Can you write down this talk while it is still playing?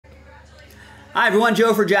Hi everyone,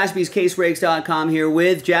 Joe for JaspysCaseBreaks.com here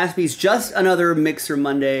with Jaspy's Just Another Mixer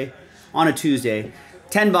Monday on a Tuesday.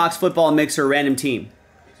 10-box football mixer random team.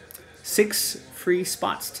 6 free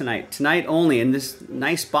spots tonight. Tonight only, and this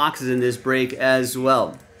nice boxes in this break as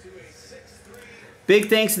well. Big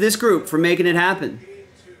thanks to this group for making it happen.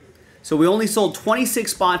 So we only sold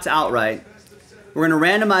 26 spots outright. We're going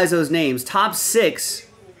to randomize those names. Top six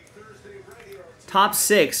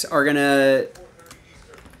are going to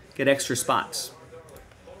get extra spots.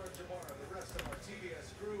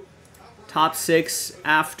 Top 6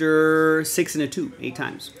 after 6 and a 2, 8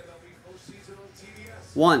 times.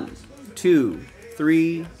 1, 2,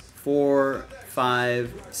 3, 4,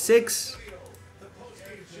 5, 6,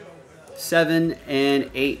 7,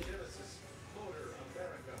 and 8.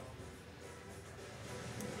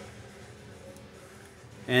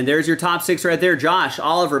 And there's your top 6 right there. Josh,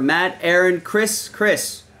 Oliver, Matt, Aaron, Chris.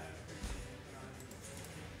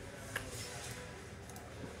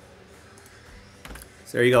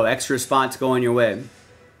 So there you go. Extra spots going your way.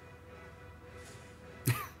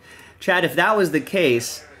 Chad, if that was the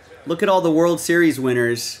case, look at all the World Series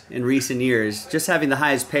winners in recent years. Just having the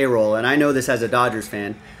highest payroll, and I know this as a Dodgers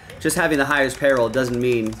fan, just having the highest payroll doesn't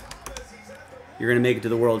mean you're going to make it to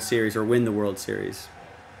the World Series or win the World Series.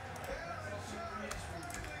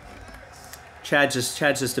 Chad's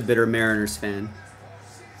just a bitter Mariners fan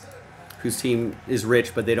whose team is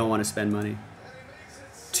rich, but they don't want to spend money.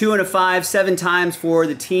 2 and a 5, 7 times for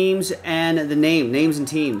the teams and the names and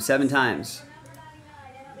teams, 7 times.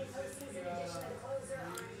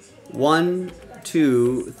 1,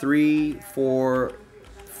 2, 3, 4,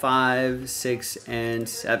 5, 6, and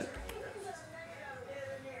 7.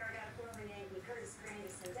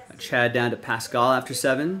 Chad down to Pascal after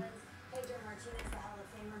 7.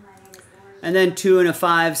 And then 2 and a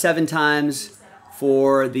 5, 7 times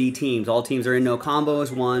for the teams. All teams are in no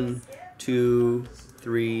combos. 1, 2,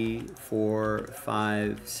 3, 4,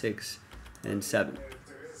 5, 6, and 7.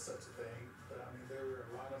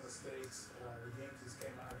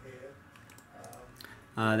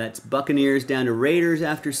 That's Buccaneers down to Raiders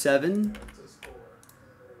after 7.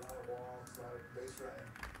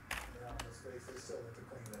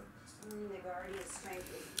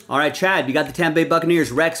 All right, Chad, you got the Tampa Bay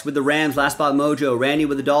Buccaneers. Rex with the Rams, Last Spot Mojo. Randy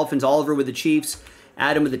with the Dolphins. Oliver with the Chiefs.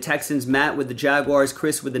 Adam with the Texans. Matt with the Jaguars.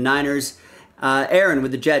 Chris with the Niners. Aaron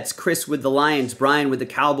with the Jets. Chris with the Lions. Brian with the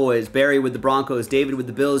Cowboys. Barry with the Broncos. David with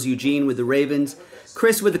the Bills. Eugene with the Ravens.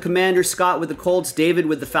 Chris with the Commanders. Scott with the Colts. David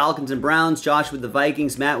with the Falcons and Browns. Josh with the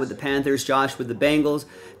Vikings. Matt with the Panthers. Josh with the Bengals.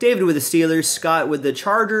 David with the Steelers. Scott with the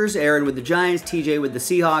Chargers. Aaron with the Giants. TJ with the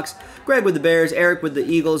Seahawks. Greg with the Bears. Eric with the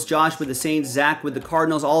Eagles. Josh with the Saints. Zach with the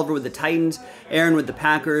Cardinals. Oliver with the Titans. Aaron with the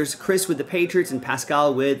Packers. Chris with the Patriots. And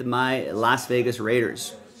Pascal with my Las Vegas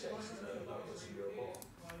Raiders.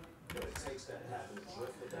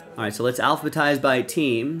 All right, so let's alphabetize by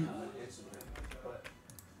team.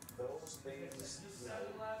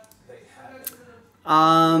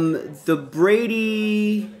 The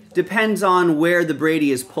Brady depends on where the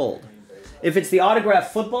Brady is pulled. If it's the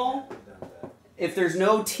autographed football, if there's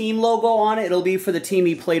no team logo on it, it'll be for the team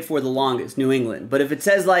he played for the longest, New England. But if it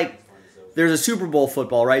says like there's a Super Bowl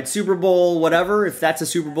football, right? Super Bowl whatever, if that's a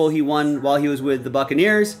Super Bowl he won while he was with the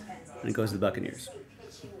Buccaneers, then it goes to the Buccaneers.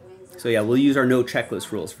 So yeah, we'll use our no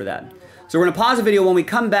checklist rules for that. So we're going to pause the video. When we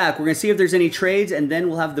come back, we're going to see if there's any trades, and then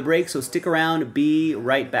we'll have the break. So stick around. Be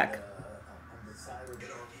right back.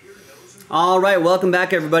 All right, welcome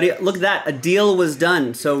back, everybody. Look at that. A deal was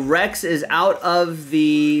done. So Rex is out of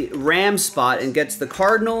the Rams spot and gets the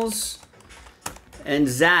Cardinals. And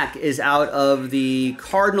Zach is out of the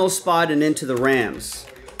Cardinals spot and into the Rams.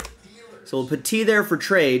 So we'll put T there for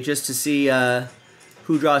trade just to see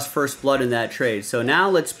who draws first blood in that trade. So now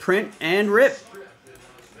let's print and rip.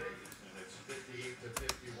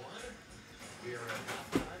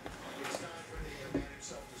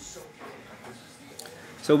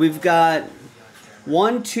 So we've got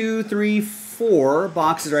 1, 2, 3, 4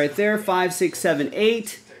 boxes right there. 5, 6, 7,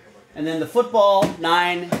 8. And then the football,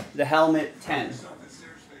 9. The helmet, 10.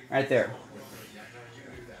 Right there.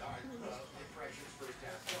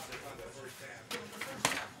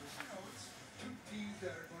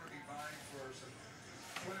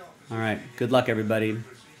 All right. Good luck, everybody.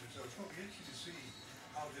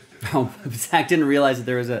 Oh, Zach didn't realize that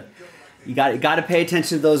there was a... You got to pay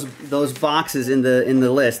attention to those boxes in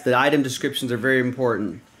the list. The item descriptions are very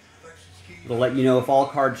important. It'll let you know if all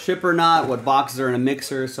cards ship or not, what boxes are in a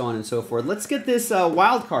mixer, so on and so forth. Let's get this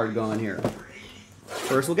wild card going here.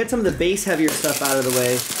 First, we'll get some of the base heavier stuff out of the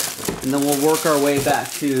way, and then we'll work our way back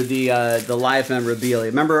to the live memorabilia.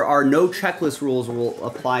 Remember, our no checklist rules will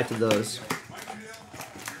apply to those.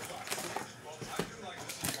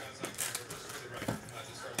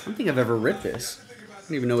 I don't think I've ever ripped this. I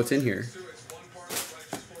don't even know what's in here.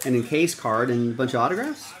 An encased card and a bunch of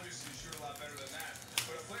autographs?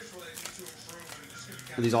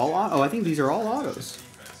 Are these all autos? Oh, I think these are all autos.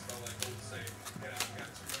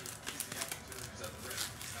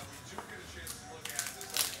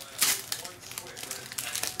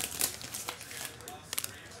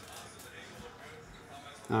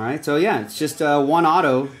 All right, so yeah, it's just one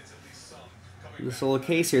auto. This little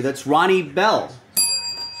case here. That's Ronnie Bell.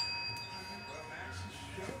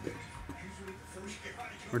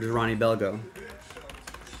 Where does Ronnie Bell go?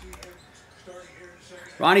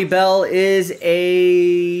 Ronnie Bell is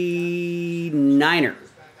a Niner.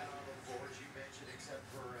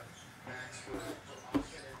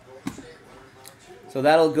 So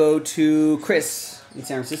that'll go to Chris in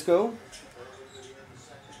San Francisco.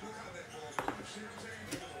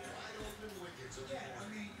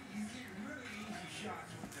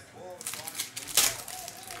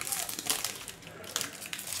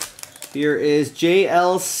 Here is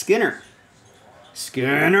J.L. Skinner.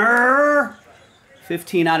 Skinner!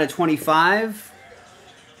 15 out of 25.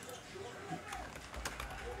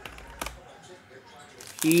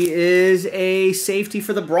 He is a safety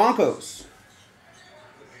for the Broncos.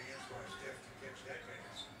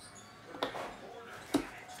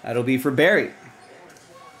 That'll be for Barry.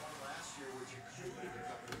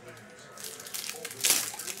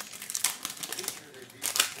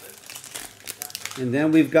 And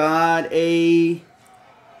then we've got a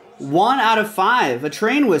 1 out of 5, a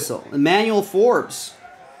train whistle, Emmanuel Forbes.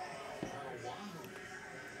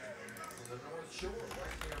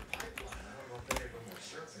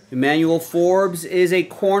 Emmanuel Forbes is a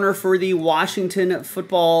corner for the Washington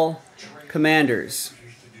Football Commanders.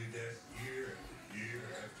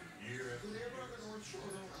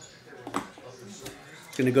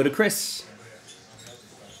 It's going to go to Chris.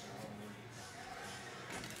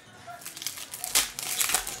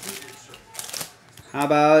 How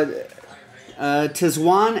about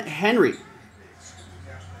Tizwan Henry?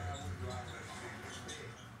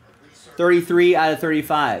 33 out of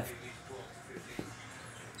 35.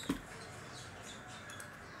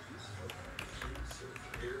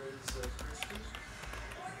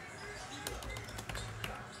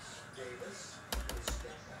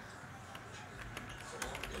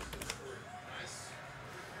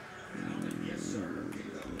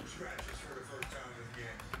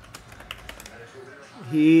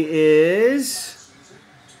 He is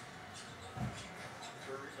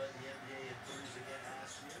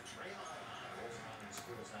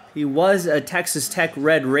he was a Texas Tech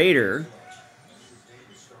Red Raider.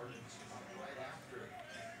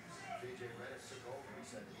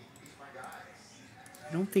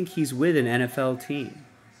 I don't think he's with an NFL team.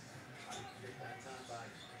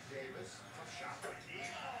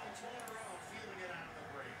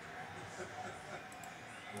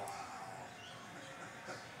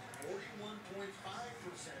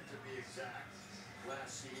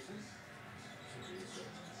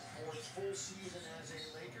 Full season as a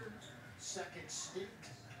Laker, second stint.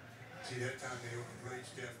 See, that time they overplayed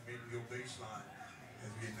Steph, maybe go baseline as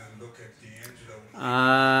we get another look at D'Angelo.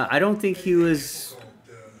 I don't think he was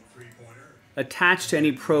attached to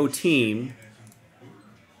any pro team.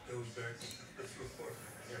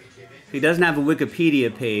 He doesn't have a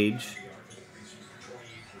Wikipedia page.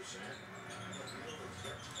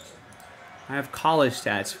 I have college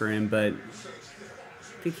stats for him, but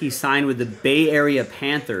I think he signed with the Bay Area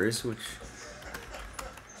Panthers, which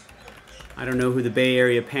I don't know who the Bay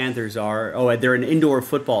Area Panthers are. Oh, they're an indoor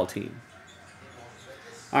football team.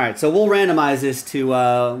 All right, so we'll randomize this to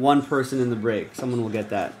one person in the break. Someone will get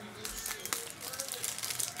that.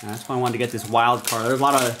 That's why I wanted to get this wild card. There's a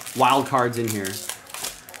lot of wild cards in here.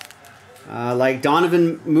 Like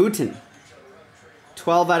Donovan Mooten,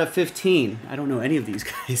 12 out of 15. I don't know any of these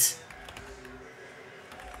guys.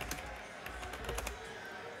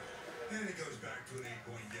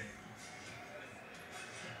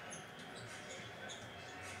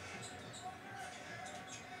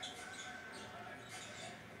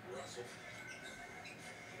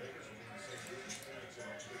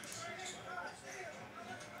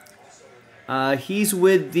 He's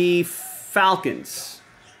with the Falcons.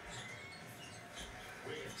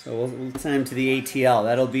 So we'll send him to the ATL.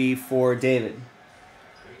 That'll be for David.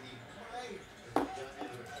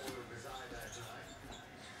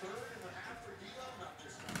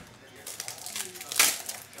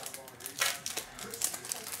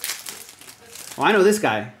 Oh, I know this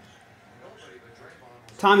guy.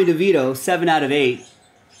 Tommy DeVito, 7 out of 8.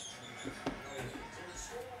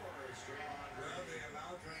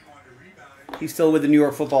 He's still with the New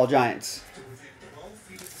York Football Giants.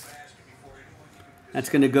 That's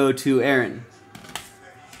going to go to Aaron.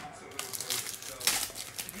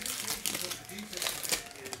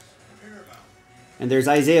 And there's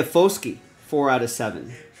Isaiah Foskey, 4 out of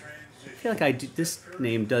 7. I feel like this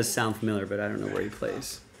name does sound familiar, but I don't know where he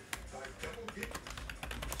plays.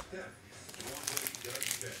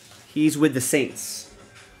 He's with the Saints.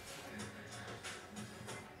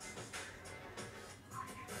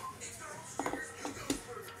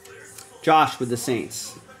 Josh with the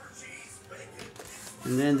Saints.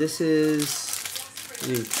 And then this is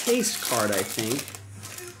an encased card, I think.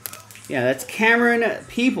 Yeah, that's Cameron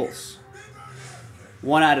Peoples.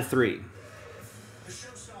 1 out of 3.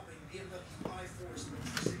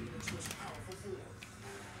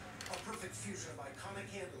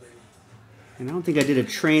 And I don't think I did a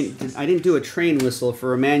train. I didn't do a train whistle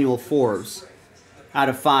for Emmanuel Forbes. Out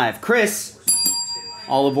of 5. Chris,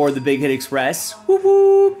 all aboard the Big Hit Express. Whoop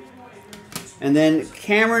whoop. And then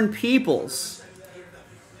Cameron Peoples.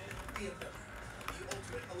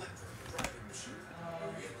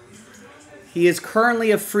 He is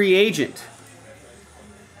currently a free agent.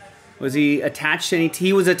 Was he attached to any?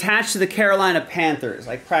 He was attached to the Carolina Panthers,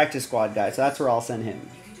 like practice squad guy. So that's where I'll send him.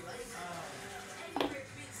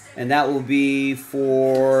 And that will be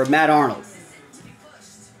for Matt Arnold.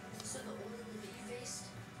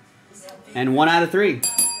 And 1 out of 3.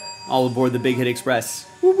 All aboard the Big Hit Express.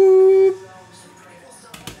 Woo-hoo.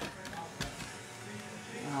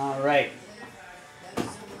 All right.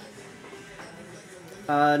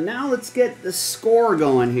 Now let's get the score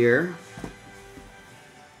going here.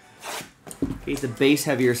 Get the base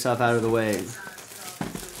heavier stuff out of the way.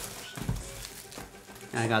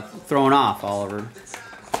 I got thrown off, Oliver.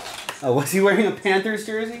 Oh, was he wearing a Panthers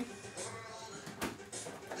jersey?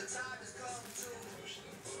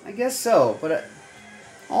 I guess so, but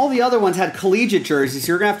all the other ones had collegiate jerseys, so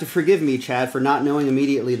you're going to have to forgive me, Chad, for not knowing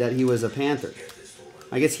immediately that he was a Panther.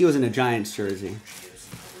 I guess he was in a Giants jersey.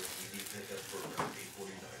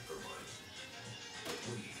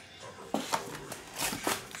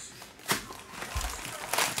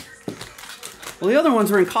 Well, the other ones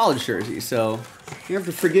were in college jerseys, so you have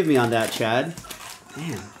to forgive me on that, Chad.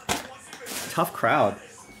 Man, tough crowd.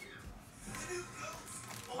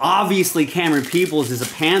 Obviously, Cameron Peoples is a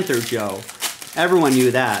Panther, Joe. Everyone knew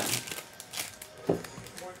that.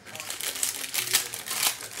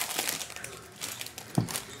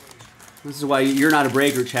 This is why you're not a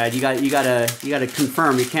breaker, Chad. You gotta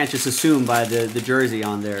confirm. You can't just assume by the jersey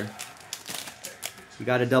on there. You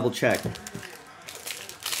gotta double check.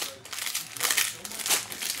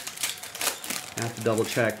 I have to double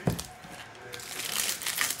check.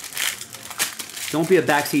 Don't be a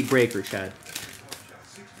backseat breaker, Chad.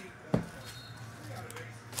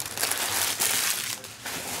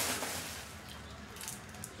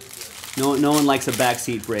 No one likes a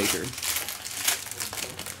backseat breaker.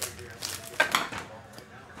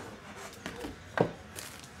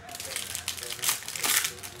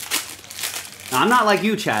 Now, I'm not like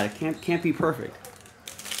you, Chad. It can't be perfect.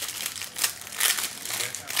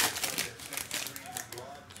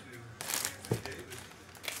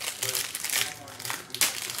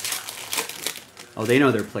 Oh, they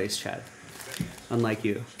know their place, Chad. Unlike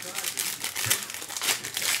you.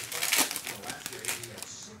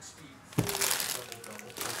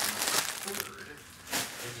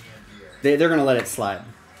 They're going to let it slide.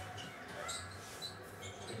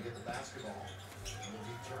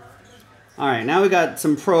 All right, now we got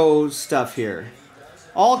some pro stuff here.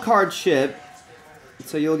 All card ship,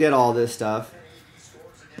 so you'll get all this stuff.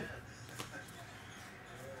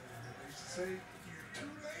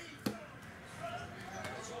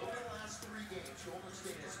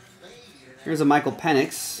 Here's a Michael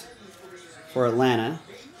Penix for Atlanta.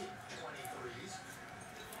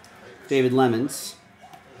 David Lemons.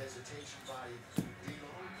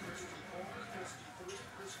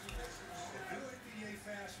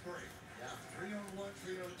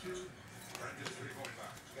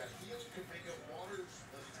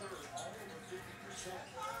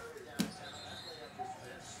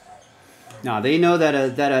 No, they know that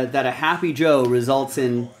a happy Joe results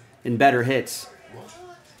in better hits.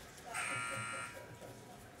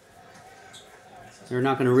 They're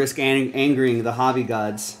not going to risk angering the hobby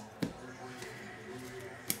gods.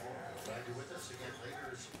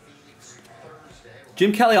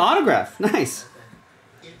 Jim Kelly autograph. Nice.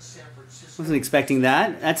 Wasn't expecting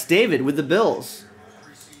that. That's David with the Bills.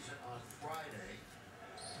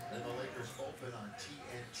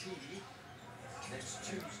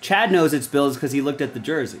 Chad knows it's Bills because he looked at the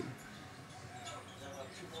jersey.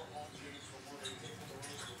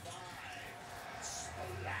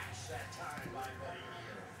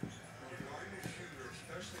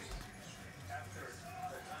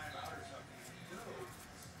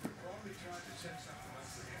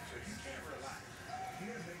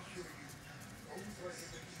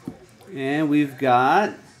 And we've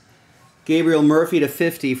got Gabriel Murphy to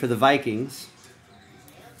 50 for the Vikings.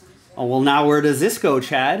 Oh, well, now where does this go,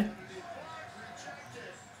 Chad?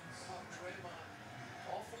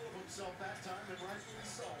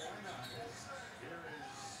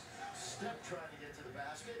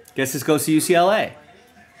 Guess this goes to UCLA.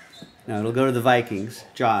 No, it'll go to the Vikings.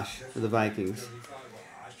 Josh for the Vikings.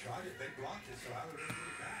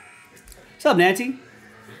 What's up, Nancy?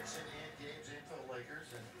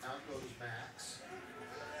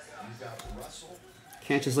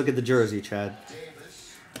 Can't just look at the jersey, Chad.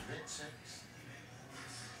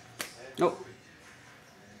 Oh.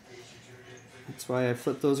 That's why I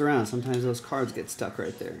flip those around. Sometimes those cards get stuck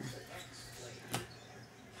right there.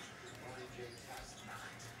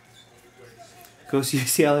 Goes to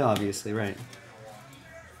UCLA, obviously, right.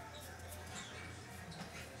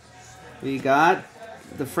 We got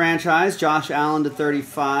the franchise, Josh Allen to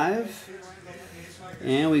 35.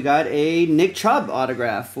 And we got a Nick Chubb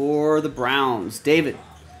autograph for the Browns. David,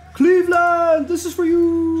 Cleveland, this is for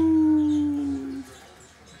you.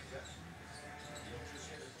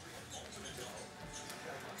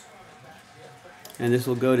 And this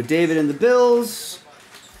will go to David and the Bills.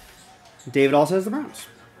 David also has the Browns.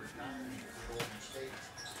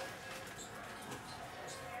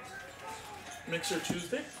 Mixer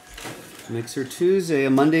Tuesday? Mixer Tuesday, a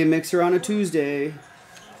Monday mixer on a Tuesday.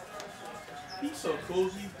 He's so cool,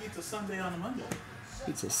 he eats a Sunday on a Monday.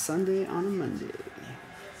 It's a Sunday on a Monday.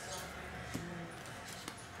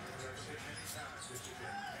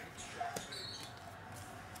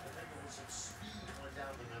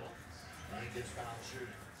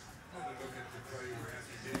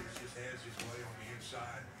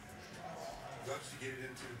 Loves to get it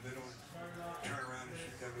into the middle, turn around and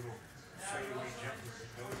shoot that little fadeaway jumper.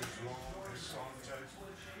 Nose is long, it's soft touch.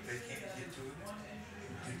 They can't get to it.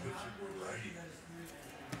 He puts it right in.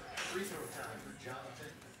 Free throw time for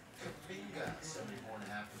Jonathan Kuminga,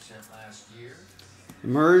 74.5% last year.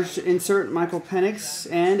 Merged insert Michael Penix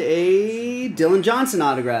and a Dylan Johnson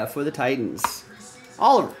autograph for the Titans.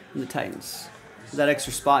 Oliver from the Titans. That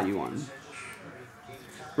extra spot you won.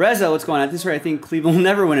 Reza, what's going on? At this rate, I think Cleveland will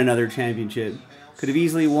never win another championship. Could have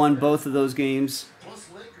easily won both of those games. Plus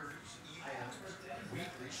Lakers email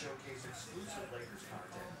weekly showcase exclusive Lakers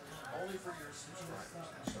content only for your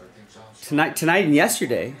subscribers. Tonight and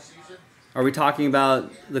yesterday. Are we talking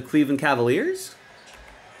about the Cleveland Cavaliers?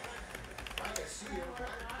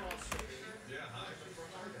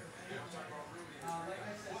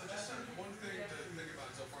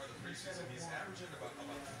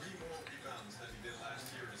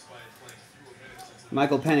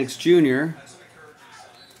 Michael Penix Jr.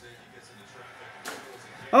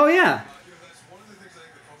 Oh, yeah.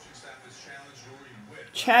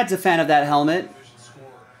 Chad's a fan of that helmet.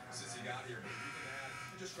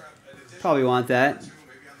 Probably want that.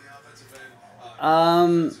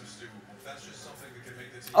 Oh.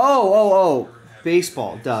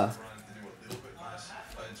 Baseball, duh.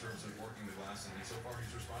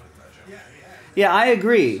 Yeah, I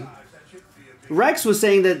agree. Rex was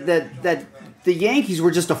saying that the Yankees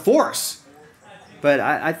were just a force. But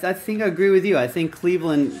I think I agree with you. I think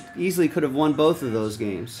Cleveland easily could have won both of those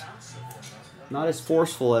games. Not as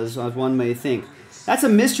forceful as one may think. That's a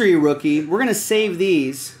mystery rookie. We're going to save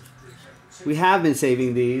these. We have been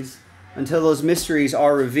saving these until those mysteries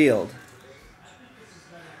are revealed.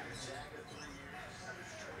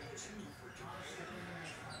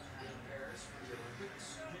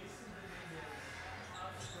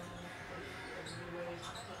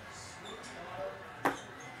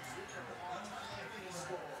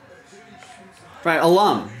 Right,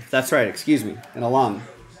 alum. That's right, excuse me. An alum.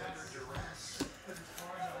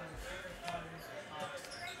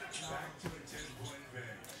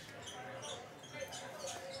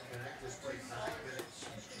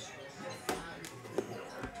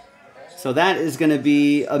 So that is going to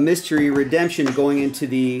be a mystery redemption going into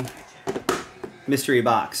the mystery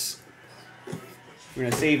box. We're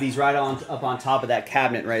going to save these right on up on top of that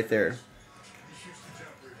cabinet right there.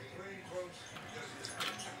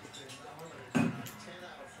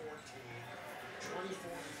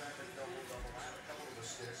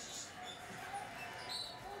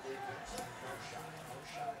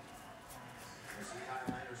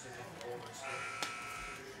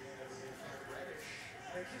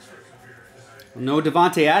 No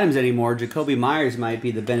Devontae Adams anymore. Jacoby Myers might be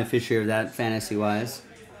the beneficiary of that fantasy-wise.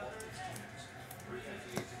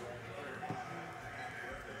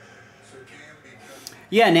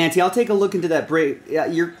 Yeah, Nancy, I'll take a look into that break. Yeah,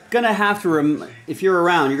 you're going to have to, if you're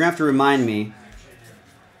around, you're going to have to remind me.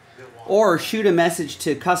 Or shoot a message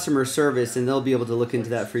to customer service, and they'll be able to look into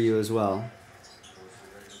that for you as well.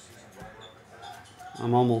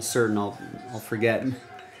 I'm almost certain I'll forget.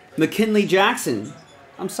 McKinley Jackson.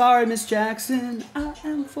 I'm sorry, Miss Jackson. I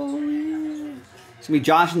am for real. It's gonna be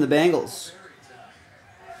Josh and the Bengals.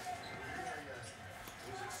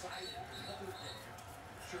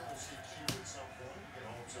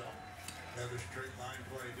 Another straight line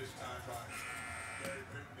play, this time by Barry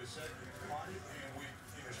Pitten the second. Caught it and went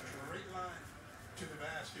in a straight line to the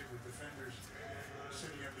basket with defenders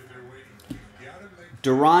sitting under there waiting. Got him.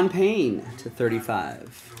 Deron Payne to 35.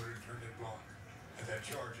 In order to turn that block and that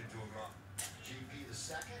charge into a block. GP the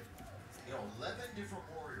second. 11 different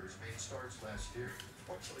Warriors made starts last year.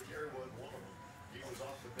 Fortunately, Gary wasn't one of them. He was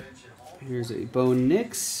off the bench in all. Here's a Bo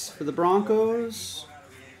Nix for the Broncos.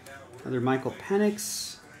 Another Michael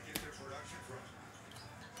Penix.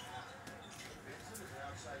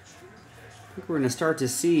 I think we're going to start to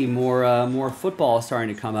see more football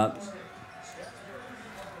starting to come up.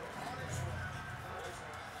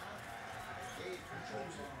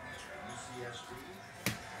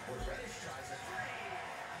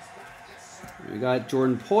 We got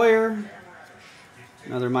Jordan Poyer,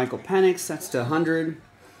 another Michael Penix. That's to 100.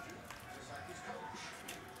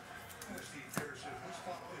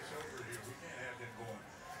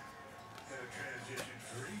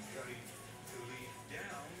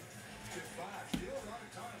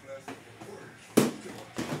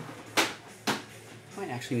 Might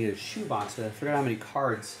actually need a shoebox, but I forgot how many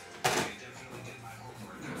cards. I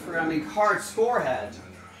forgot how many cards Score had.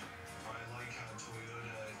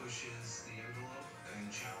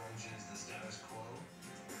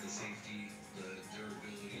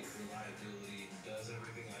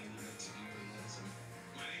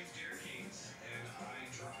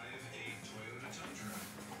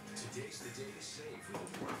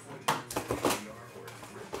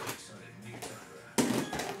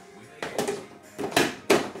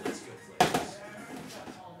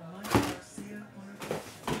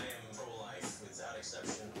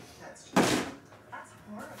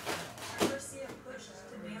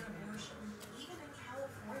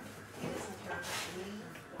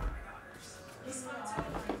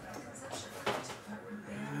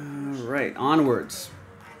 Right, onwards.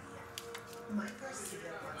 Mike Garcia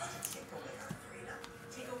wants to take away our freedom,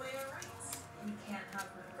 take away our rights. We can't have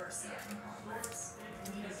Garcia in Congress.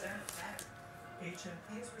 We deserve better. HMP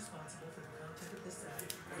is responsible for the content of this ad.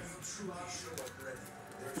 When you truly show up ready,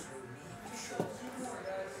 there's no need to show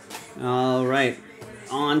up. All right,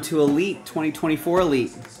 on to Elite 2024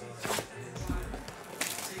 Elite.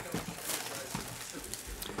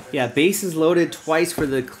 Yeah, bases loaded twice for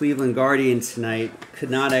the Cleveland Guardians tonight. Could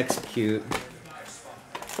not execute.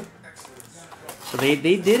 So they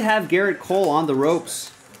did have Garrett Cole on the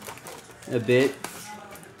ropes a bit.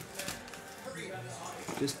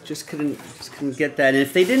 Just couldn't get that. And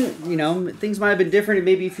if they didn't, things might have been different.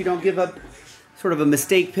 Maybe if you don't give up sort of a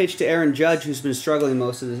mistake pitch to Aaron Judge, who's been struggling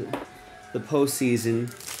most of the postseason.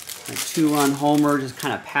 A 2-run homer just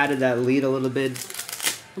kind of padded that lead a little bit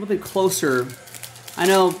closer. I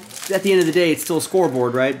know at the end of the day it's still a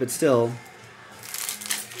scoreboard, right? But still,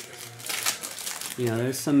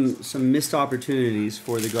 there's some missed opportunities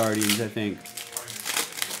for the Guardians, I think.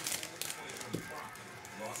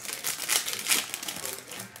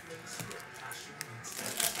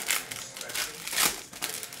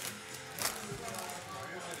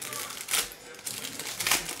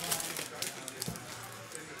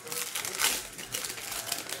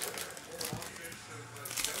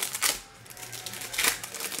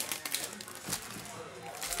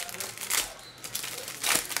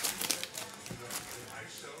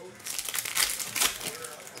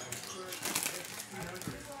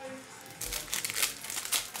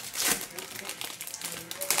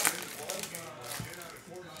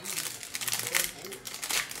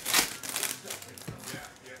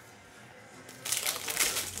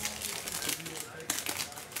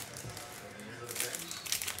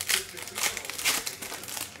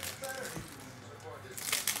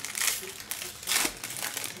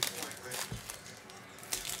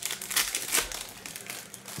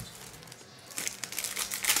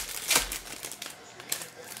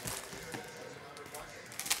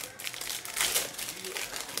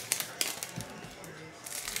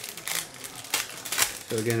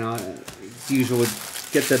 So again, as usual, we'll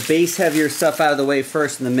get the base heavier stuff out of the way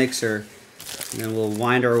first in the mixer, and then we'll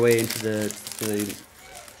wind our way into the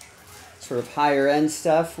sort of higher end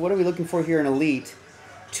stuff. What are we looking for here in Elite?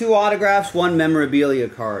 2 autographs, 1 memorabilia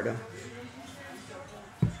card.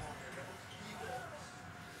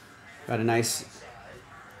 Got a nice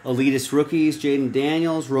Elitist rookies, Jaden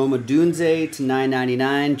Daniels, Roma Dunze to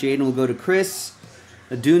 $9.99. Jaden will go to Chris.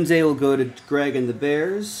 Dunze will go to Greg and the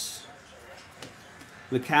Bears.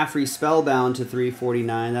 McCaffrey spellbound to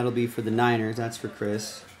 349. That'll be for the Niners. That's for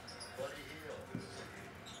Chris.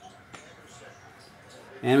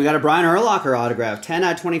 And we got a Brian Urlacher autograph. 10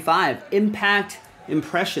 out of 25. Impact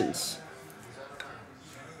Impressions.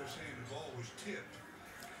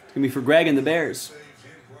 It's going to be for Greg and the Bears.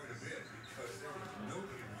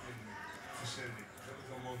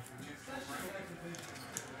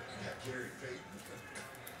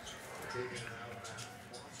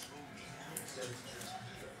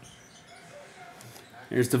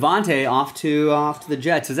 Here's Devontae off to the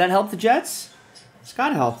Jets. Does that help the Jets? It's got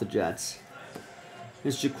to help the Jets.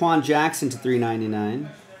 There's Jaquan Jackson to 399.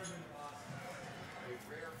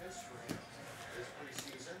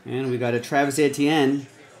 And we got a Travis Etienne,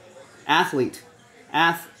 Elite.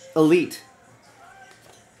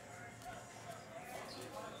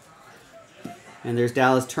 And there's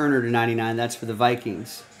Dallas Turner to 99. That's for the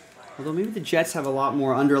Vikings. Although maybe the Jets have a lot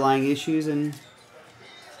more underlying issues, and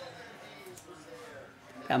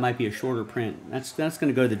that might be a shorter print. That's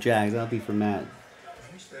going to go to the Jags. That'll be for Matt.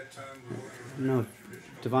 No,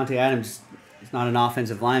 Devontae Adams is not an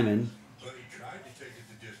offensive lineman.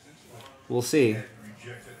 We'll see.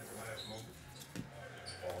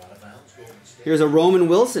 Here's a Roman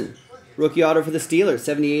Wilson. Rookie auto for the Steelers.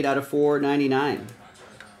 78 out of 499.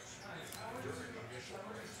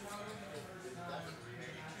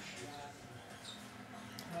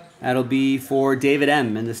 That'll be for David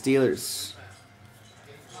M. and the Steelers.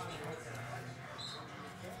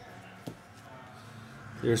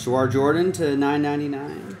 There's Shawar Jordan to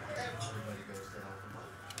 999.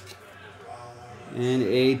 And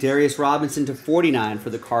a Darius Robinson to 49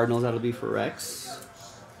 for the Cardinals. That'll be for Rex.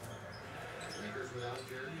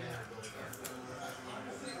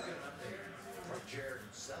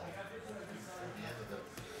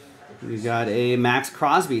 We got a Max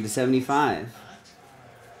Crosby to 75.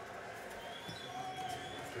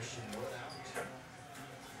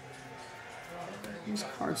 These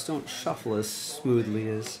cards don't shuffle as smoothly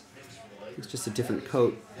as it's just a different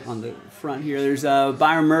coat on the front here. There's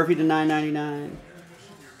Byron Murphy to 999.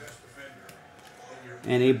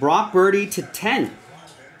 And a Brock Purdy to 10.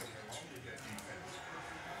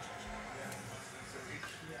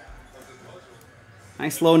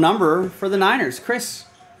 Nice low number for the Niners. Chris.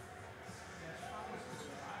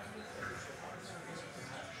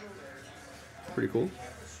 Pretty cool.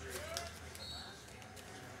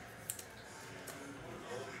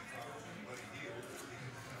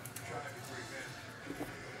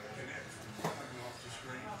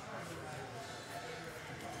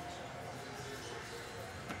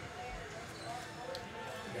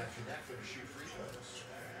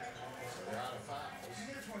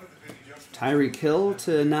 Tyreek Hill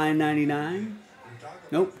to 999.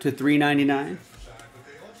 Nope, to 399.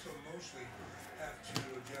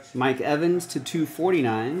 Mike Evans to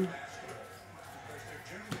 249.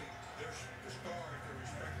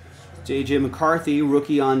 J.J. McCarthy,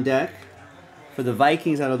 rookie on deck. For the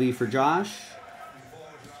Vikings, that'll be for Josh.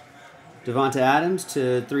 Devonta Adams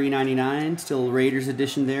to 399. Still Raiders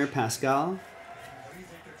edition there, Pascal.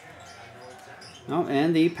 Oh,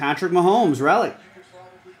 and the Patrick Mahomes relic.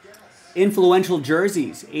 Influential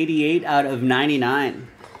jerseys, 88 out of 99.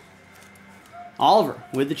 Oliver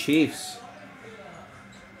with the Chiefs.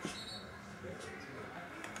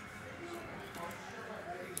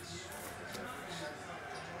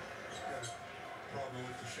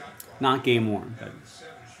 Not game worn, but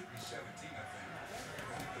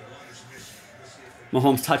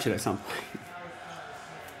Mahomes touch it at some point.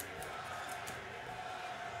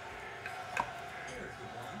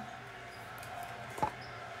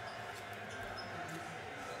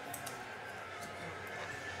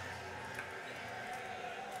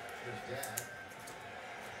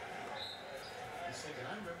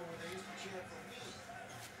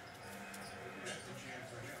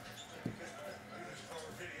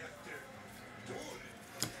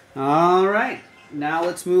 All right, now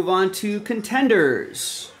let's move on to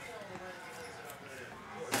contenders.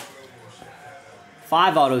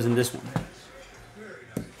 5 autos in this one.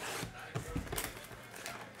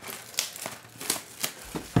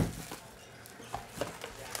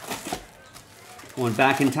 Going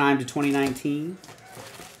back in time to 2019.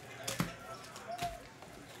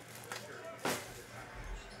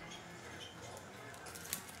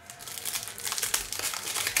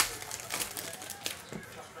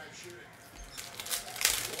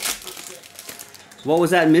 What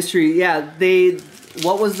was that mystery? Yeah,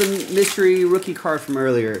 what was the mystery rookie card from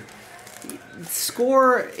earlier?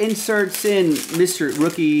 Score inserts in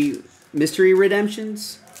rookie mystery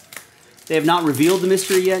redemptions. They have not revealed the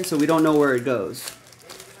mystery yet, so we don't know where it goes.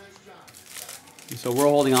 So we're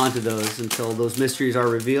holding on to those until those mysteries are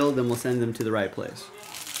revealed, then we'll send them to the right place.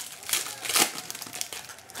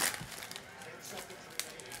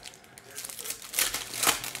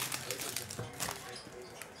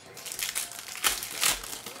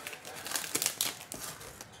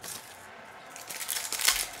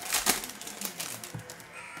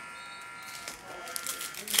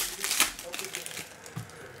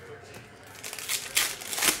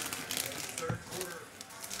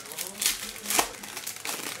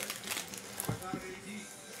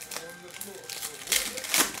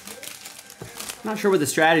 Not sure what the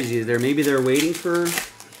strategy is there. Maybe they're waiting for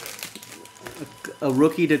a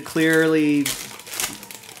rookie to clearly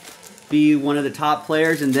be one of the top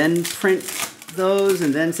players and then print those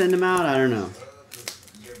and then send them out. I don't know.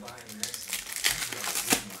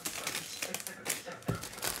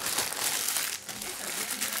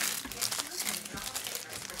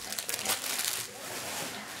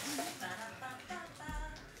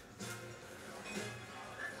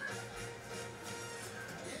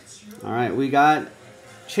 All right, we got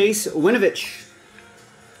Chase Winovich.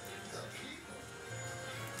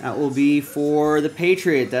 That will be for the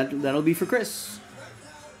Patriot. That'll be for Chris.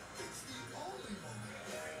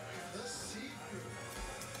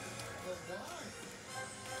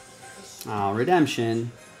 Oh,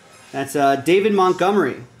 redemption. That's David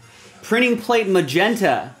Montgomery. Printing plate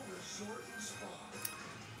magenta.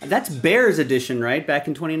 That's Bears edition, right? Back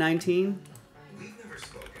in 2019? We've never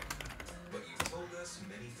spoken, but you've told us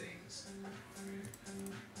many things.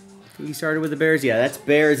 He started with the Bears? Yeah, that's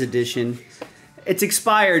Bears edition. It's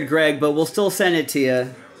expired, Greg, but we'll still send it to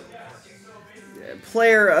you.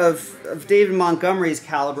 Player of David Montgomery's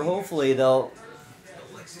caliber, hopefully they'll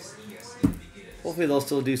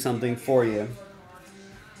still do something for you.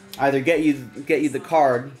 Either get you the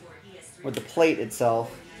card or the plate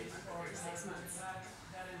itself.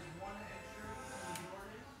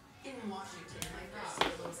 In Washington, my first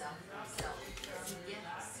goes out for himself because yet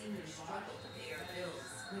seniors struggle to pay our bills.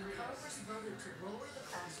 When Congress voted to lower the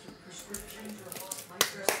cost of prescription drugs, my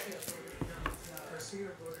first kid voted no.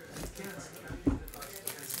 Garcia voted against.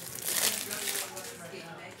 Gave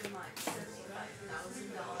Megha Mike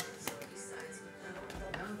 $75,000 besides with no.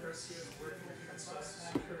 Now Garcia's working against Social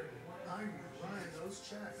Security. I'm buying those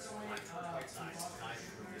checks.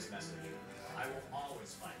 I will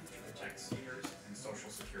always fight to protect seniors and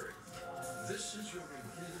Social Security. This is your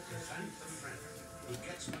reminder to thank the friend who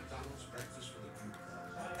gets McDonald's breakfast for the group.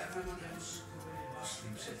 Everyone else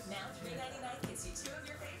sleeps in. Now $3.99 gets you 2 of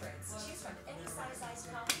your favorites. Choose from any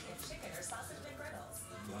size-sized coffee and chicken or sausage McGriddles.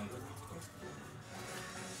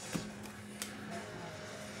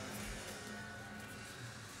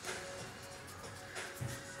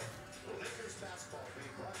 Lakers basketball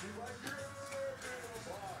being brought to you by Grill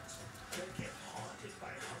Box. Don't get haunted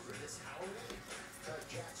by hunger this Halloween.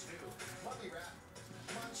 Jack's new Mummy Wrap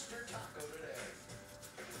Monster Taco today.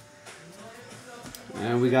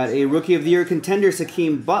 And we got a Rookie of the Year contender,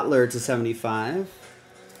 Sakeem Butler to 75.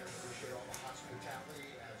 Appreciate all the hospitality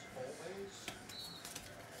as always.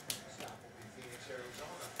 Stop will be Phoenix,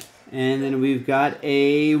 Arizona. And then we've got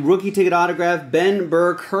a rookie ticket autograph, Ben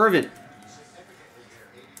Burr-Kirvin.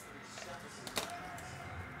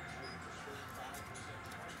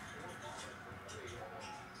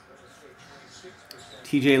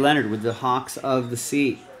 TJ Leonard with the Hawks of the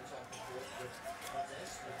Sea.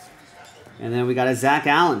 And then we got a Zach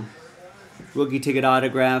Allen rookie ticket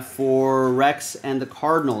autograph for Rex and the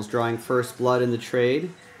Cardinals, drawing first blood in the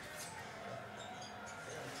trade.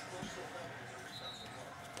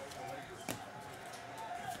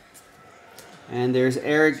 And there's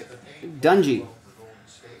Eric Dungy,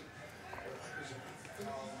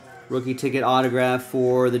 rookie ticket autograph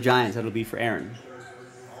for the Giants. That'll be for Aaron.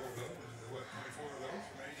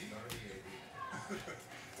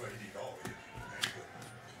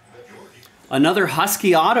 Another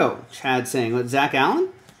Husky auto, Chad saying. What, Zach Allen?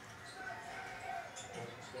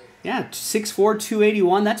 Yeah, 6'4",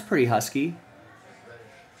 281. That's pretty Husky.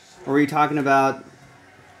 Or were you talking about...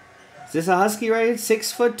 Is this a Husky, right?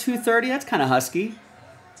 6 foot, 230? That's kind of Husky.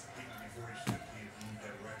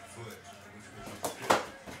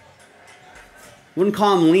 Wouldn't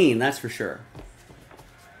call him lean, that's for sure.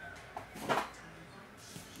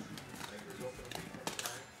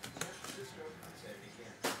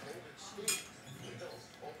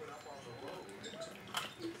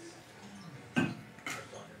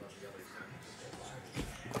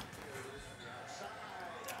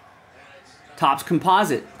 Topps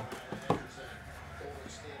Composite.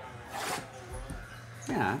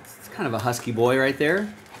 Yeah, it's kind of a Husky boy right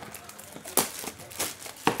there.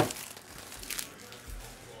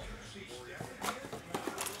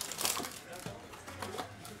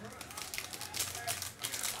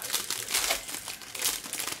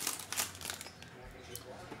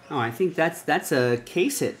 Oh, I think that's a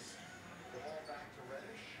case hit.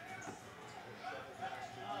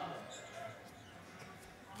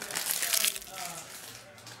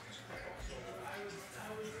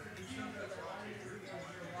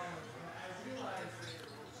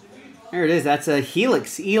 There it is. That's a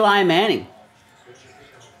Helix. Eli Manning.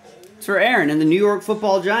 It's for Aaron and the New York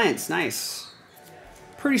Football Giants. Nice.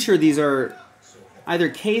 Pretty sure these are either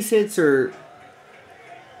case hits or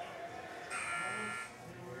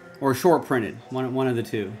short printed. One of the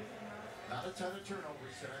two. Not a ton of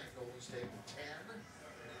turnovers tonight. Golden State with 10.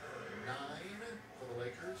 9 for the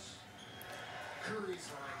Lakers. Curry's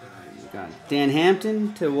line tonight. We've got Dan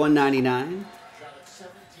Hampton to 199. Shot it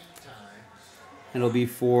 17 times. That'll be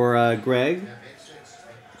for Greg.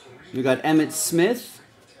 We got Emmett Smith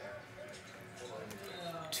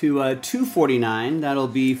to 249. That'll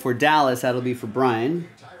be for Dallas. That'll be for Brian.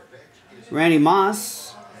 Randy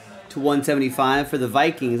Moss to 175 for the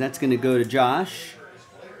Vikings. That's going to go to Josh.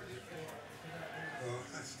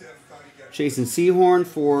 Jason Sehorn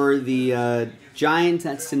for the Giants.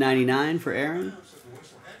 That's to 99 for Aaron.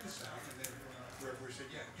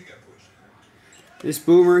 This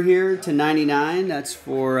Boomer here to 99. That's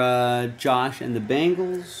for Josh and the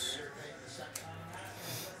Bengals.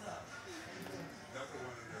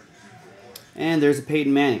 And there's a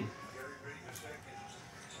Peyton Manning.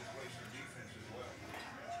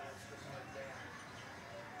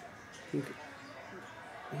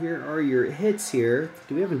 Here are your hits here.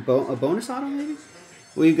 Do we have a bonus auto maybe?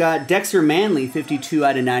 We've got Dexter Manley, 52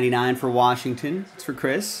 out of 99 for Washington. It's for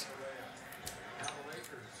Chris.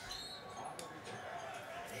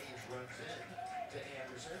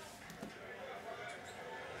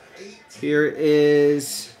 Here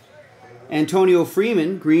is Antonio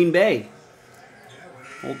Freeman, Green Bay.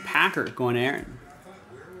 Old Packer going to Aaron.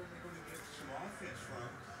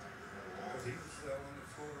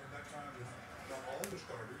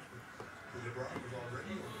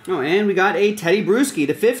 Oh, and we got a Teddy Bruschi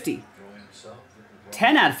to 50.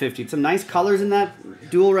 10 out of 50. Some nice colors in that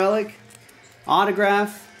dual relic.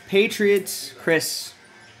 Autograph, Patriots, Chris.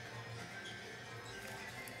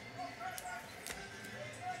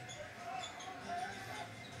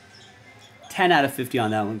 $10 out of 50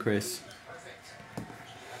 on that one, Chris.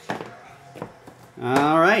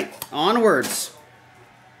 All right, onwards.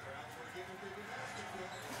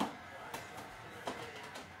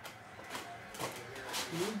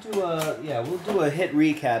 We'll do a hit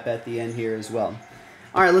recap at the end here as well.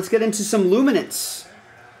 All right, let's get into some luminance.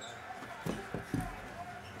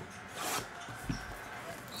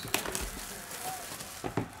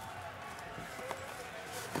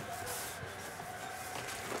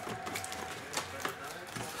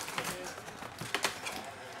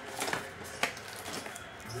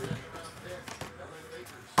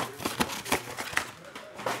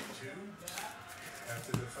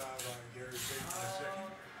 After the foul on Gary Payton in the second.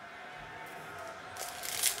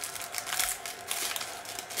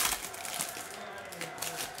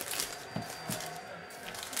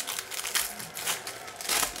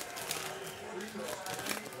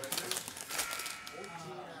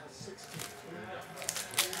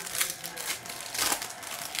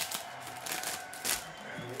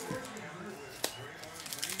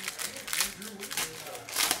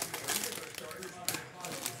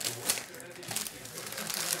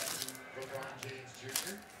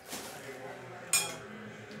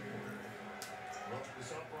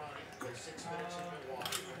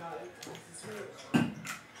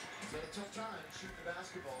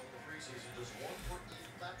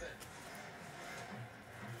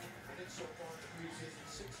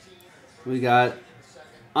 We got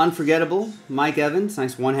Unforgettable, Mike Evans,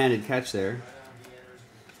 nice one-handed catch there.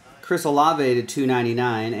 Chris Olave to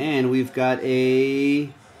 299, and we've got a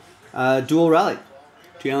dual relic,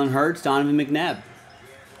 Jalen Hurts, Donovan McNabb.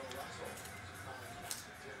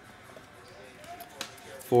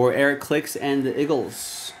 For Eric Clicks and the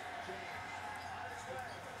Eagles.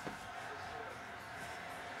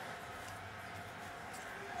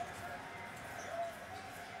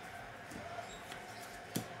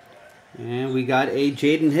 And we got a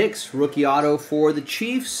Jaden Hicks rookie auto for the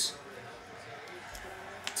Chiefs.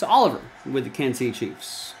 It's Oliver with the Kansas City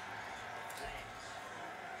Chiefs.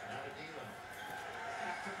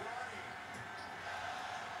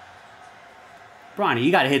 Bronny,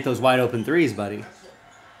 you got to hit those wide open threes, buddy.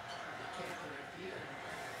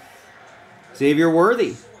 Xavier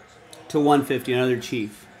Worthy to 150, another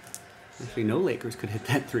Chief. Actually, no Lakers could hit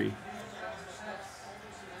that three.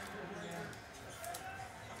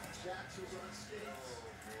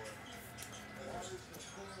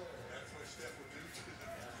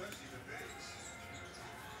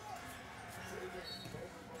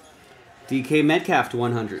 DK Metcalf to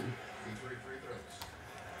 100.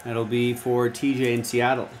 That'll be for TJ in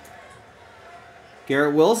Seattle.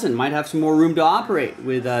 Garrett Wilson might have some more room to operate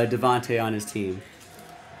with Devontae on his team.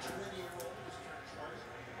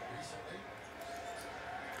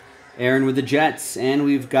 Aaron with the Jets. And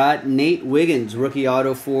we've got Nate Wiggins, rookie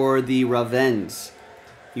auto for the Ravens.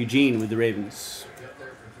 Eugene with the Ravens.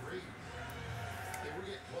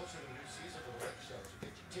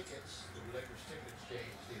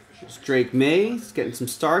 There's Drake May. He's getting some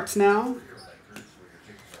starts now.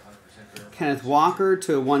 Kenneth Walker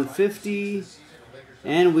to 150.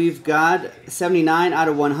 And we've got 79 out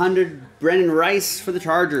of 100. Brendan Rice for the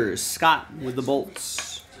Chargers. Scott with the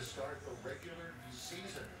Bolts. To start the regular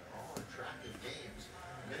season, all attractive games.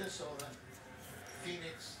 Minnesota,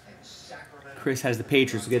 Phoenix, and Sacramento. Chris has the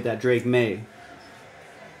Patriots to get that Drake May.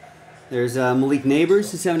 There's Malik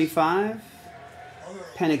Neighbors to 75.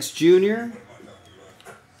 Penix Jr.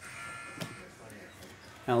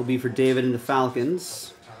 That will be for David and the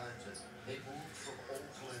Falcons. They moved from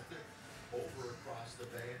Oakland over across the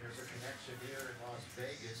bay, and there's a connection here in Las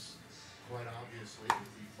Vegas, quite obviously,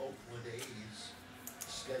 with the Oakland A's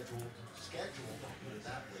scheduled, I'll put it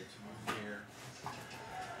that way, to move there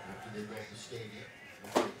after they built the stadium.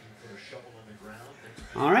 Looking for a shovel in the ground.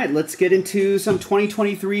 All right, let's get into some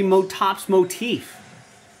 2023 Topps motif.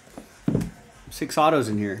 6 autos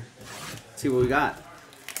in here. Let's see what we got.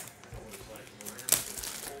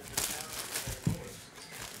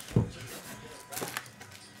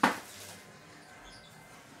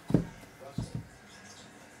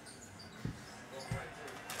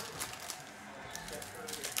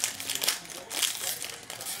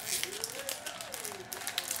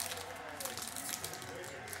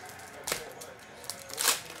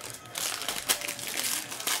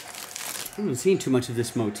 I haven't seen too much of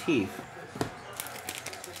this motif.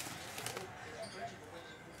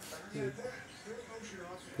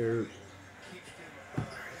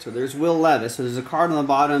 So there's Will Levis. So there's a card on the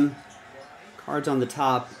bottom, cards on the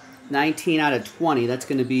top. 19 out of 20. That's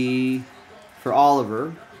going to be for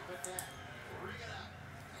Oliver.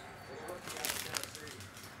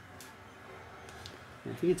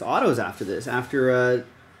 I think it's autos after this. After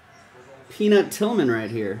Peanut Tillman right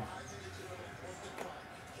here.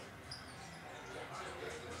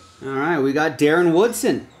 All right, we got Darren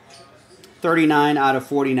Woodson, 39 out of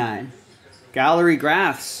 49. Gallery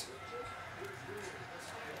Graphs.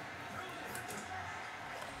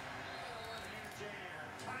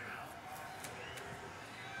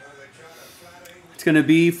 It's going to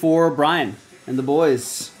be for Brian and the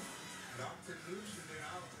boys.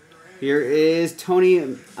 Here is Tony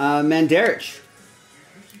Mandarich,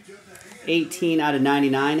 18 out of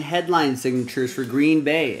 99. Headline signatures for Green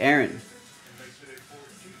Bay. Aaron.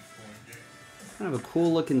 Kind of a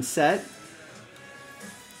cool looking set.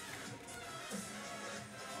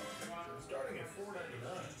 Starting at $4.99,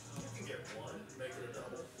 you can get one, make it a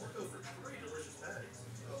double, or go for 3 delicious patties.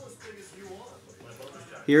 Go as big as you want with my bonus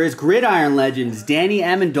jack. Here is Gridiron Legends. Danny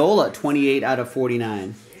Amendola, 28 out of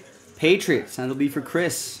 49. Patriots. That'll be for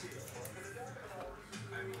Chris.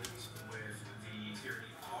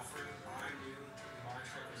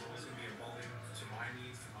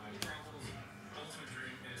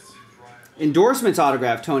 Endorsements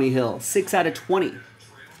autograph, Tony Hill, 6 out of 20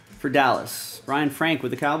 for Dallas. Brian Frank with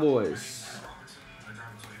the Cowboys.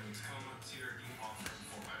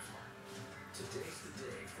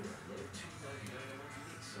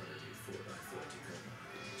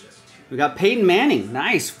 We got Peyton Manning,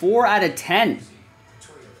 nice, 4 out of 10.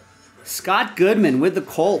 Scott Goodman with the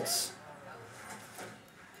Colts.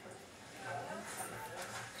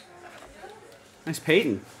 Nice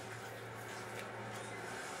Peyton.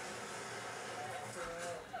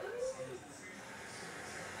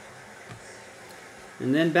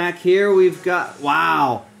 And then back here we've got,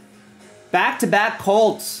 wow, back-to-back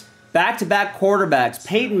Colts, back-to-back quarterbacks.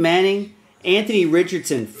 Peyton Manning, Anthony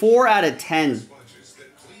Richardson, 4 out of 10.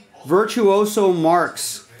 Virtuoso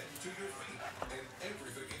Marks.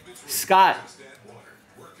 Scott,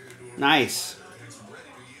 nice.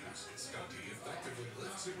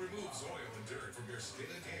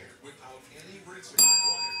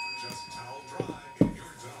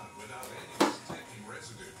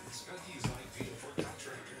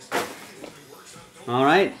 All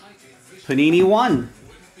right, Panini 1.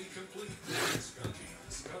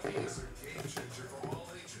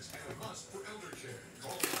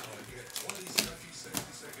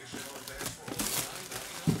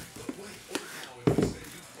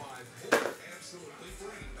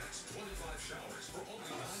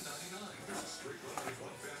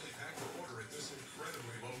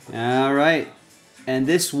 All right, And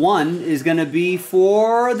this one is going to be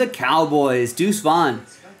for the Cowboys. Deuce Vaughn.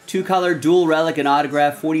 2-color dual relic and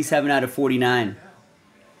autograph, 47 out of 49.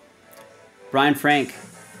 Brian Frank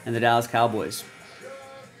and the Dallas Cowboys.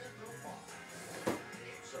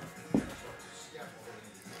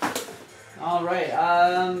 All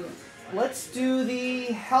right, let's do the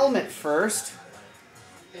helmet first.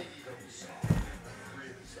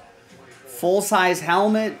 Full-size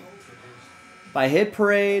helmet by Hit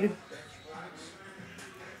Parade.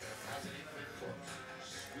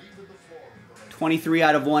 23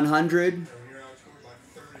 out of 100.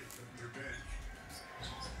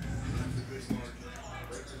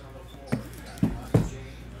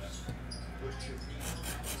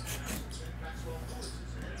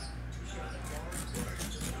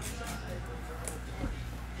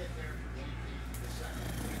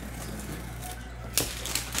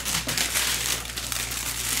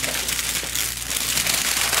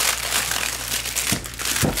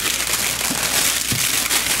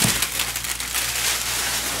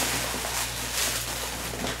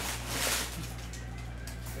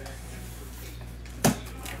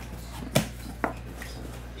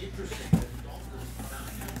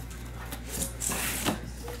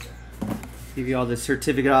 Give you all the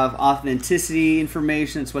certificate of authenticity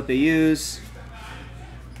information. It's what they use.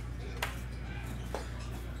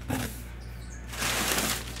 And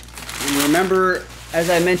remember,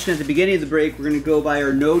 as I mentioned at the beginning of the break, we're going to go by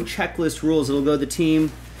our no checklist rules. It'll go the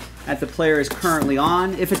team that the player is currently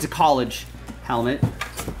on, if it's a college helmet.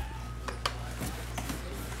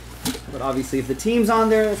 But obviously, if the team's on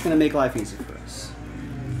there, it's going to make life easier for us.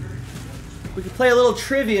 We can play a little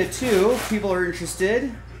trivia, too, if people are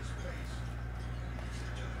interested.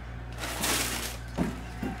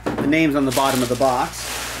 The name's on the bottom of the box.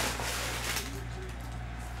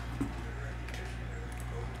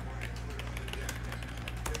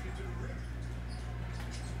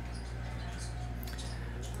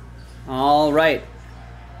 All right.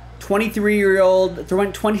 23-year-old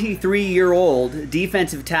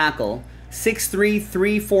defensive tackle, 6'3",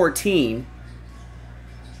 314.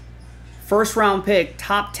 First round pick,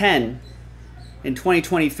 top 10 in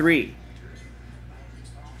 2023.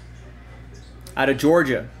 Out of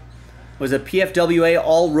Georgia. Was a PFWA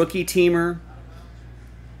all-rookie teamer.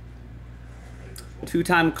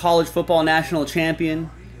 Two-time college football national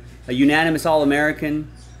champion. A unanimous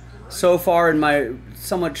All-American. So far in my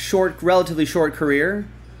somewhat relatively short career,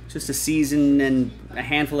 just a season and a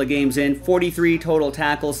handful of games in, 43 total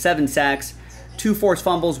tackles, 7 sacks, 2 forced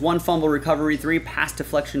fumbles, 1 fumble recovery, 3 pass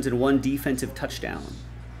deflections, and 1 defensive touchdown.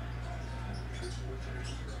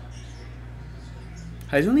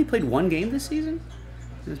 Has he only played 1 game this season?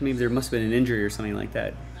 Maybe there must have been an injury or something like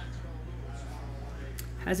that.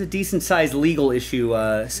 Has a decent-sized legal issue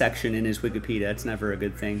section in his Wikipedia. That's never a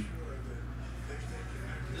good thing.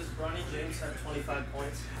 Does Bronny James have 25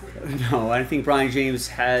 points? No, I think Bronny James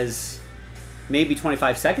has maybe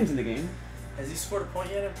 25 seconds in the game. Has he scored a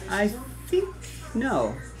point yet in preseason? I think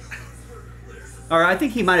no. Or I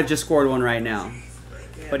think he might have just scored one right now.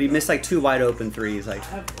 But he missed like 2 wide open threes. Like,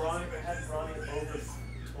 I had Bronny over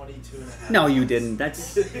 22 and a half. no, you didn't.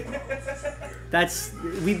 There's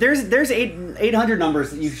 800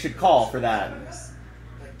 numbers that you should call for that.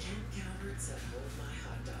 But 10 cowards have rolled my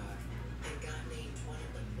hot dog and got named one of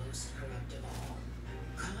the most corrupt of all.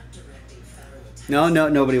 Caught directing federal attacks. No,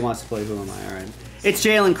 nobody wants to play Who Am I? All right. It's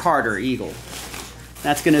Jalen Carter, Eagle.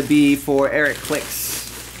 That's going to be for Eric Clicks.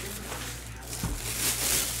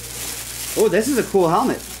 Oh, this is a cool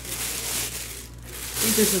helmet. I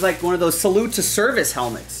think this is like one of those salute to service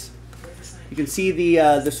helmets. You can see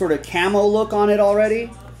the sort of camo look on it already.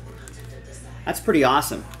 That's pretty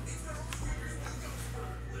awesome.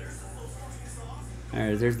 All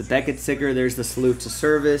right, there's the Beckett sticker. There's the salute to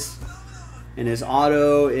service. And his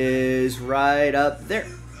auto is right up there.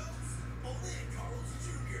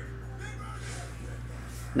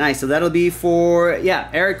 Nice, so that'll be for, yeah,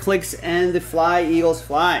 Eric Clicks and the Fly Eagles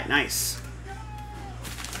Fly. Nice.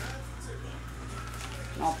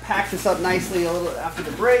 I'll pack this up nicely a little after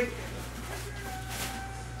the break.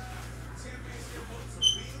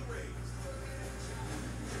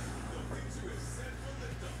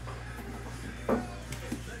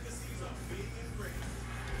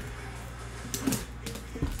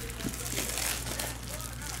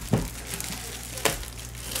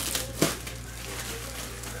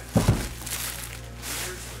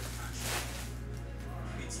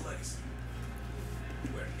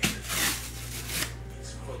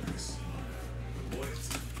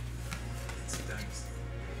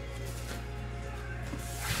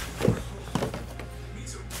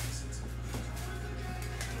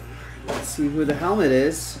 See who the helmet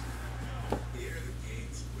is.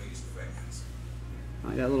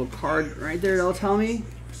 I got a little card right there that'll tell me.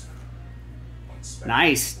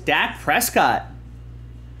 Nice. Dak Prescott.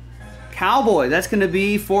 Cowboy. That's going to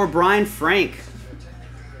be for Brian Frank.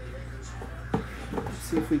 Let's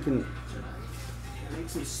see if we can make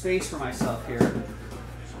some space for myself here.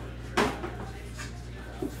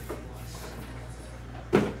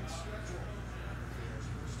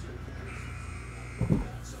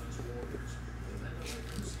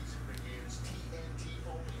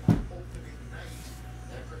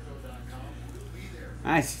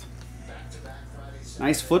 Nice.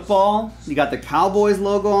 Nice football. You got the Cowboys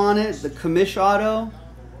logo on it, the commish auto,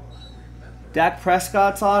 Dak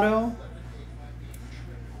Prescott's auto.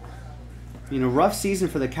 You know, rough season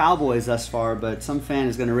for the Cowboys thus far, but some fan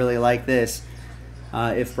is going to really like this.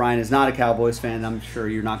 If Brian is not a Cowboys fan, I'm sure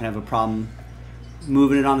you're not going to have a problem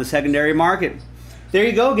moving it on the secondary market. There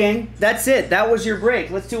you go, gang. That's it. That was your break.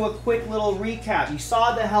 Let's do a quick little recap. You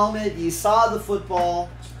saw the helmet. You saw the football.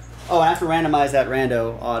 Oh, I have to randomize that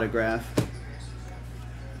rando autograph.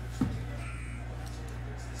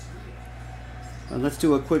 Let's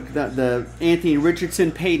do a quick, the Anthony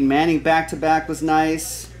Richardson, Peyton Manning back-to-back was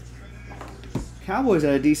nice. Cowboys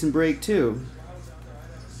had a decent break too.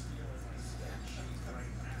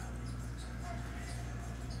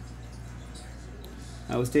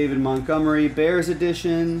 That was David Montgomery, Bears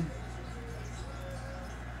edition.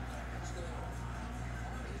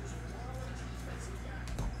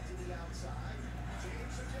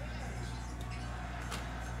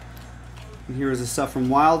 And here was the stuff from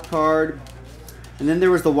Wild Card. And then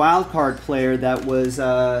there was the Wild Card player that was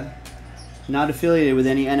not affiliated with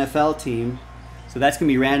any NFL team. So that's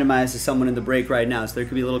going to be randomized to someone in the break right now. So there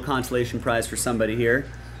could be a little consolation prize for somebody here.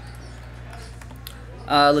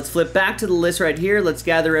 Let's flip back to the list right here. Let's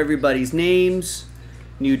gather everybody's names.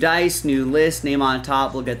 New dice, new list, name on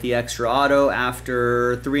top. We'll get the extra auto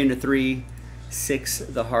after 3 into 3, 6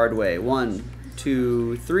 the hard way. 1,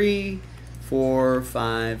 2, 3, 4,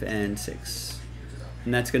 5, and 6.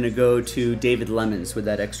 And that's going to go to David Lemons with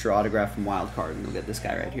that extra autograph from Wild Card. And we'll get this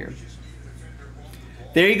guy right here.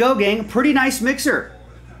 There you go, gang. Pretty nice mixer.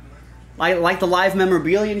 Like the live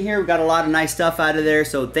memorabilia in here. We got a lot of nice stuff out of there.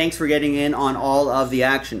 So thanks for getting in on all of the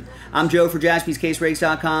action. I'm Joe for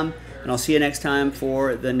JaspysCaseBreaks.com. And I'll see you next time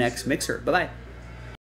for the next mixer. Bye-bye.